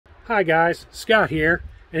Hi guys, Scott here,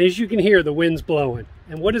 and as you can hear, the wind's blowing.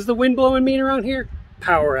 And what does the wind blowing mean around here?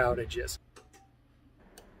 Power outages.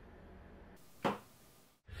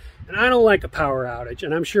 And I don't like a power outage,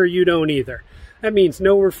 and I'm sure you don't either. That means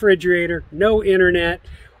no refrigerator, no internet,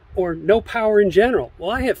 or no power in general.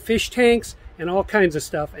 Well, I have fish tanks and all kinds of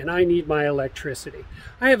stuff, and I need my electricity.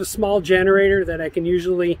 I have a small generator that I can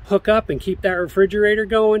usually hook up and keep that refrigerator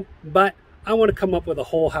going, but I want to come up with a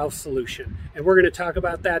whole house solution. And we're going to talk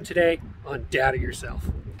about that today on Data Yourself.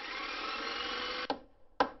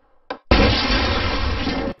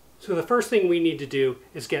 So the first thing we need to do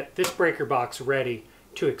is get this breaker box ready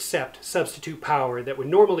to accept substitute power that would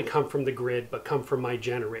normally come from the grid but come from my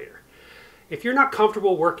generator. If you're not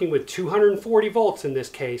comfortable working with 240 volts in this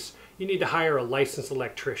case, you need to hire a licensed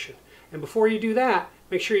electrician. And before you do that,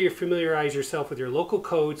 make sure you familiarize yourself with your local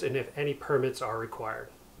codes and if any permits are required.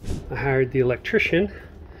 I hired the electrician,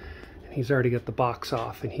 and he's already got the box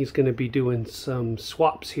off, and he's going to be doing some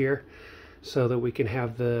swaps here so that we can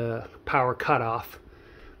have the power cut off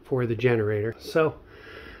for the generator. So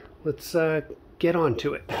let's get on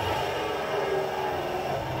to it.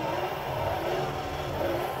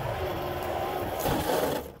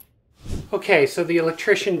 Okay, so the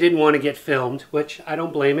electrician didn't want to get filmed, which I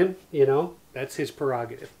don't blame him, you know, that's his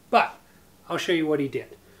prerogative. But I'll show you what he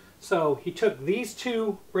did. So he took these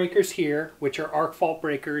two breakers here, which are arc fault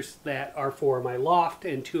breakers that are for my loft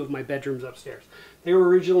and two of my bedrooms upstairs. They were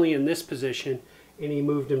originally in this position, and he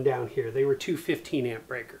moved them down here. They were two 15 amp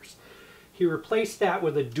breakers. He replaced that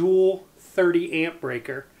with a dual 30 amp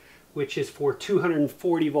breaker, which is for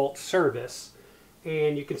 240 volt service.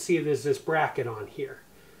 And you can see there's this bracket on here.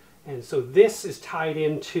 And so this is tied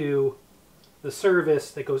into the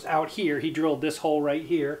service that goes out here. He drilled this hole right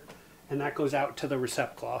here, and that goes out to the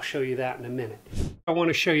receptacle. I'll show you that in a minute. I want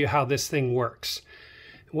to show you how this thing works.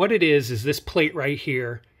 What it is this plate right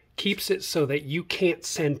here keeps it so that you can't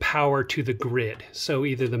send power to the grid. So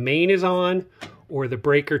either the main is on or the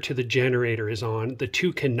breaker to the generator is on. The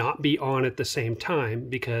two cannot be on at the same time,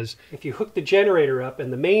 because if you hook the generator up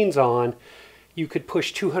and the main's on, you could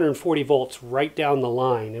push 240 volts right down the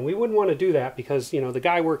line. And we wouldn't want to do that because, you know, the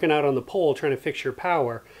guy working out on the pole trying to fix your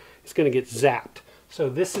power is going to get zapped. So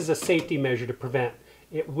this is a safety measure to prevent.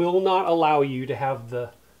 It will not allow you to have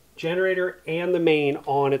the generator and the main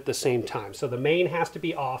on at the same time. So the main has to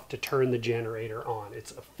be off to turn the generator on.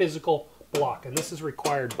 It's a physical block, and this is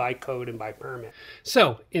required by code and by permit.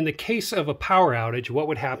 So in the case of a power outage, what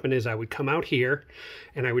would happen is I would come out here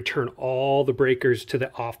and I would turn all the breakers to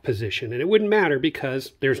the off position, and it wouldn't matter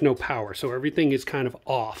because there's no power, so everything is kind of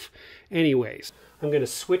off anyways. I'm going to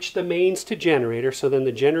switch the mains to generator, so then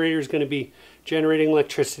the generator is going to be generating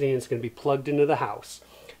electricity and it's going to be plugged into the house.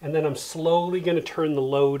 And then I'm slowly going to turn the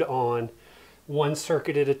load on one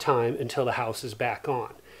circuit at a time until the house is back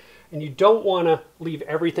on. And you don't want to leave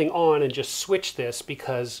everything on and just switch this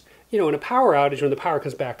because, you know, in a power outage, when the power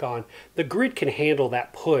comes back on, the grid can handle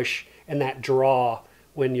that push and that draw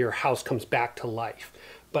when your house comes back to life.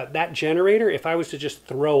 But that generator, if I was to just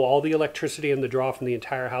throw all the electricity and the draw from the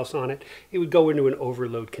entire house on it, it would go into an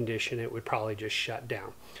overload condition. It would probably just shut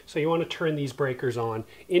down. So you want to turn these breakers on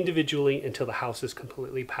individually until the house is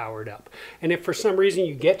completely powered up. And if for some reason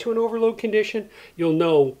you get to an overload condition, you'll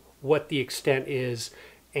know what the extent is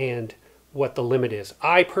and what the limit is.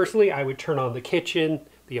 I would turn on the kitchen,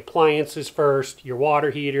 the appliances first, your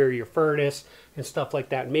water heater, your furnace, and stuff like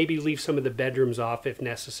that. Maybe leave some of the bedrooms off if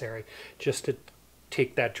necessary, just to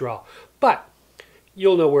take that draw. But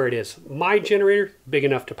you'll know where it is. My generator, big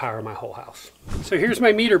enough to power my whole house. So here's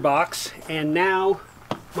my meter box, and now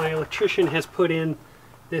my electrician has put in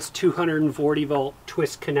this 240 volt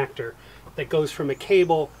twist connector that goes from a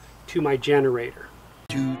cable to my generator.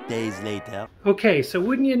 2 days later. Okay, so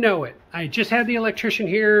wouldn't you know it, I just had the electrician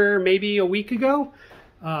here maybe a week ago,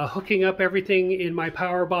 hooking up everything in my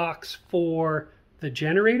power box for the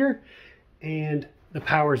generator, and the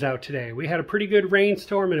power's out today. We had a pretty good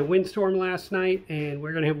rainstorm and a windstorm last night, and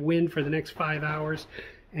we're going to have wind for the next 5 hours.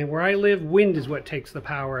 And where I live, wind is what takes the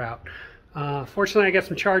power out. Fortunately, I got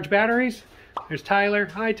some charged batteries. There's Tyler.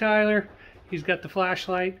 Hi, Tyler. He's got the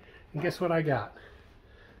flashlight. And guess what I got?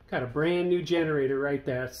 Got a brand new generator right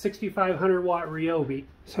there. 6,500 watt Ryobi.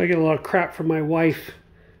 So I get a lot of crap from my wife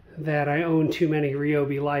that I own too many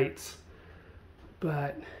Ryobi lights.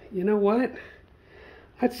 But you know what?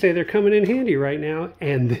 I'd say they're coming in handy right now,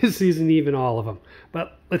 and this isn't even all of them.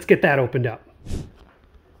 But let's get that opened up.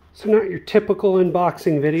 So not your typical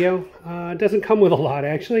unboxing video. It doesn't come with a lot,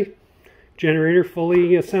 actually. Generator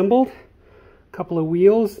fully assembled. A couple of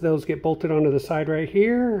wheels, those get bolted onto the side right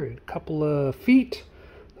here. A couple of feet,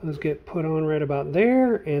 Those get put on right about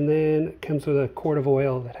there, and then it comes with a quart of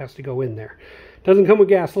oil that has to go in there. Doesn't come with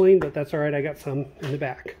gasoline, but that's all right. I got some in the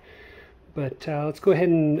back. But let's go ahead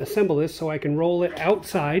and assemble this so I can roll it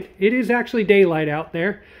outside. It is actually daylight out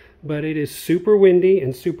there, but it is super windy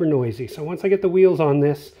and super noisy. So once I get the wheels on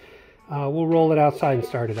this, we'll roll it outside and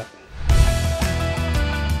start it up.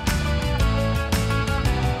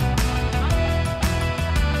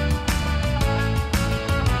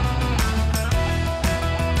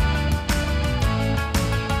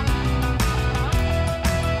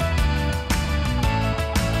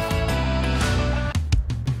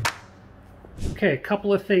 Okay, a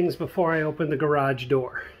couple of things before I open the garage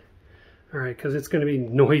door. All right, because it's going to be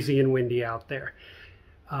noisy and windy out there.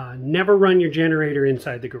 Never run your generator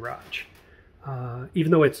inside the garage.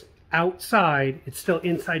 Even though it's outside, it's still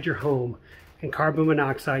inside your home, and carbon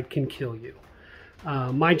monoxide can kill you.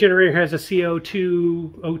 My generator has a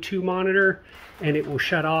CO2 monitor, and it will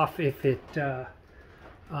shut off if it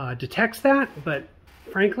detects that, but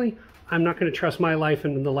frankly, I'm not going to trust my life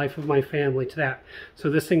and the life of my family to that. So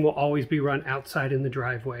this thing will always be run outside in the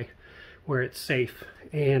driveway where it's safe.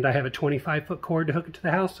 And I have a 25-foot cord to hook it to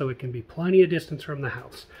the house, so it can be plenty of distance from the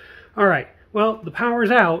house. All right, well, the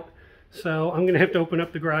power's out, so I'm going to have to open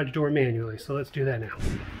up the garage door manually. So let's do that now.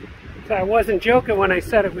 So I wasn't joking when I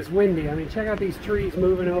said it was windy. I mean, check out these trees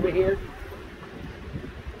moving over here.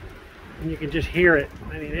 And you can just hear it.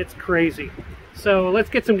 I mean, it's crazy. So let's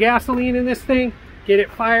get some gasoline in this thing, get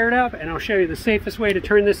it fired up, and I'll show you the safest way to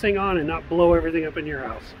turn this thing on and not blow everything up in your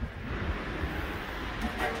house.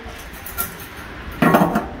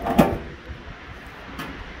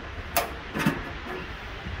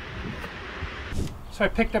 So I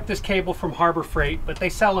picked up this cable from Harbor Freight, but they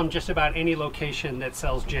sell them just about any location that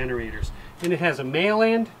sells generators. And it has a male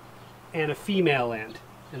end and a female end.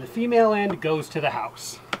 And the female end goes to the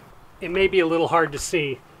house. It may be a little hard to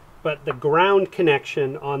see, but the ground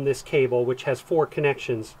connection on this cable, which has 4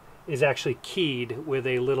 connections, is actually keyed with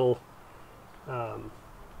a little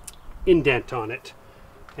indent on it.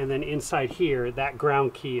 And then inside here, that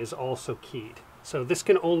ground key is also keyed. So this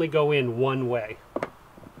can only go in one way.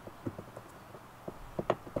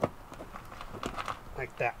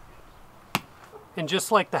 Like that. And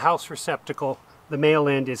just like the house receptacle, the male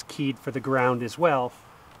end is keyed for the ground as well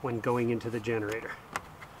when going into the generator.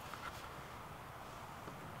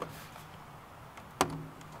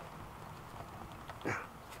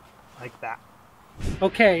 Like that.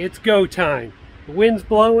 Okay, it's go time. The wind's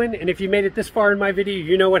blowing, and if you made it this far in my video,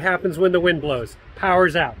 you know what happens when the wind blows.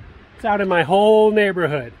 Power's out. It's out in my whole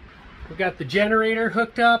neighborhood. We've got the generator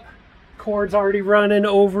hooked up. Cord's already running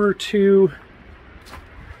over to,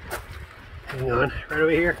 hang on, right over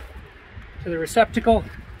here, to the receptacle.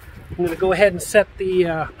 I'm going to go ahead and set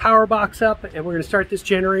the power box up, and we're going to start this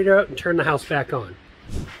generator up and turn the house back on.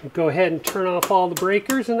 We'll go ahead and turn off all the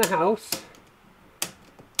breakers in the house.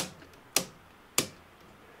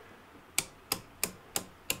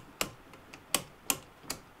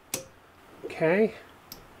 Okay,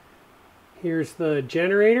 here's the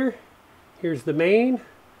generator, here's the main.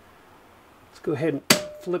 Let's go ahead and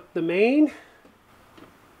flip the main.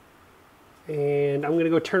 And I'm going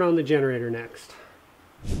to go turn on the generator next.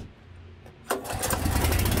 Let's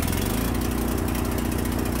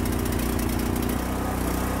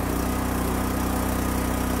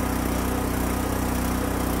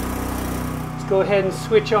go ahead and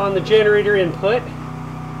switch on the generator input.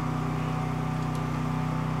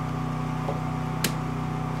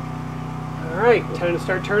 Alright, time to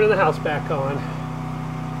start turning the house back on.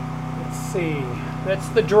 Let's see, that's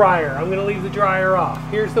the dryer. I'm going to leave the dryer off.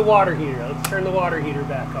 Here's the water heater. Let's turn the water heater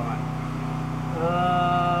back on.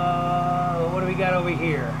 What do we got over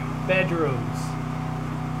here? Bedrooms.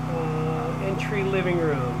 Entry living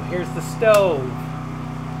room. Here's the stove.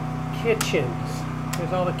 Kitchens.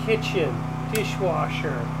 There's all the kitchen.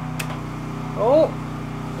 Dishwasher. Oh,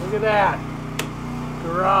 look at that.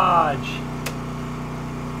 Garage.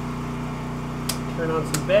 Turn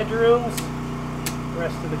on some bedrooms,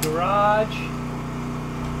 rest of the garage,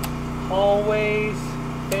 hallways,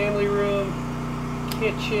 family room,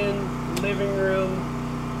 kitchen, living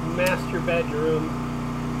room, master bedroom,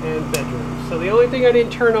 and bedroom. So the only thing I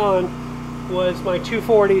didn't turn on was my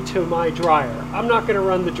 240 to my dryer. I'm not going to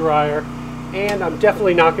run the dryer, and I'm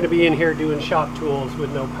definitely not going to be in here doing shop tools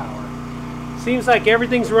with no power. Seems like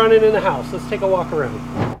everything's running in the house. Let's take a walk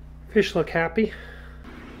around. Fish look happy.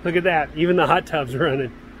 Look at that, even the hot tub's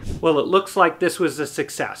running. Well, it looks like this was a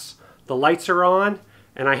success. The lights are on,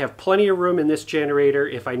 and I have plenty of room in this generator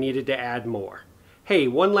if I needed to add more. Hey,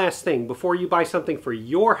 one last thing, before you buy something for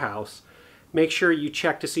your house, make sure you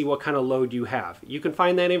check to see what kind of load you have. You can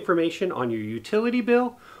find that information on your utility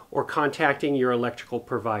bill or contacting your electrical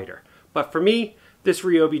provider. But for me, this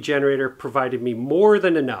Ryobi generator provided me more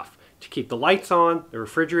than enough to keep the lights on, the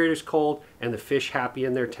refrigerators cold, and the fish happy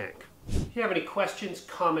in their tank. If you have any questions,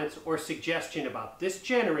 comments, or suggestion about this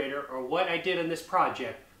generator or what I did in this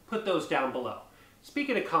project, put those down below.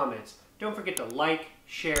 Speaking of comments, don't forget to like,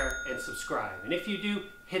 share, and subscribe. And if you do,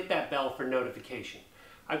 hit that bell for notification.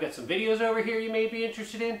 I've got some videos over here you may be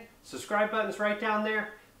interested in. Subscribe button's right down there.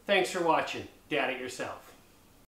 Thanks for watching. Dad it yourself.